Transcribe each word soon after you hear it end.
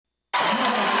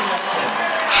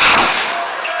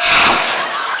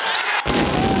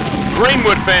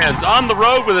Greenwood fans on the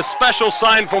road with a special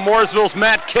sign for Mooresville's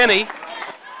Matt Kenny.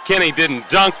 Kenny didn't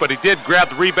dunk, but he did grab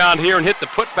the rebound here and hit the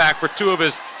putback for 2 of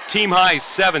his team-high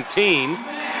 17.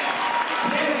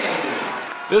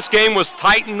 This game was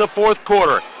tight in the 4th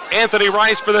quarter. Anthony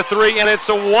Rice for the 3, and it's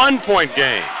a 1-point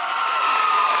game.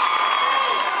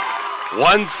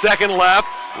 1 second left.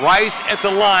 Rice at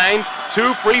the line.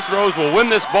 2 free throws will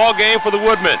win this ball game for the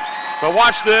Woodmen. But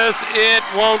watch this, it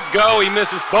won't go. He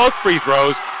misses both free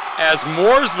throws as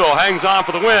Mooresville hangs on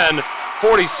for the win,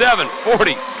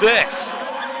 47-46.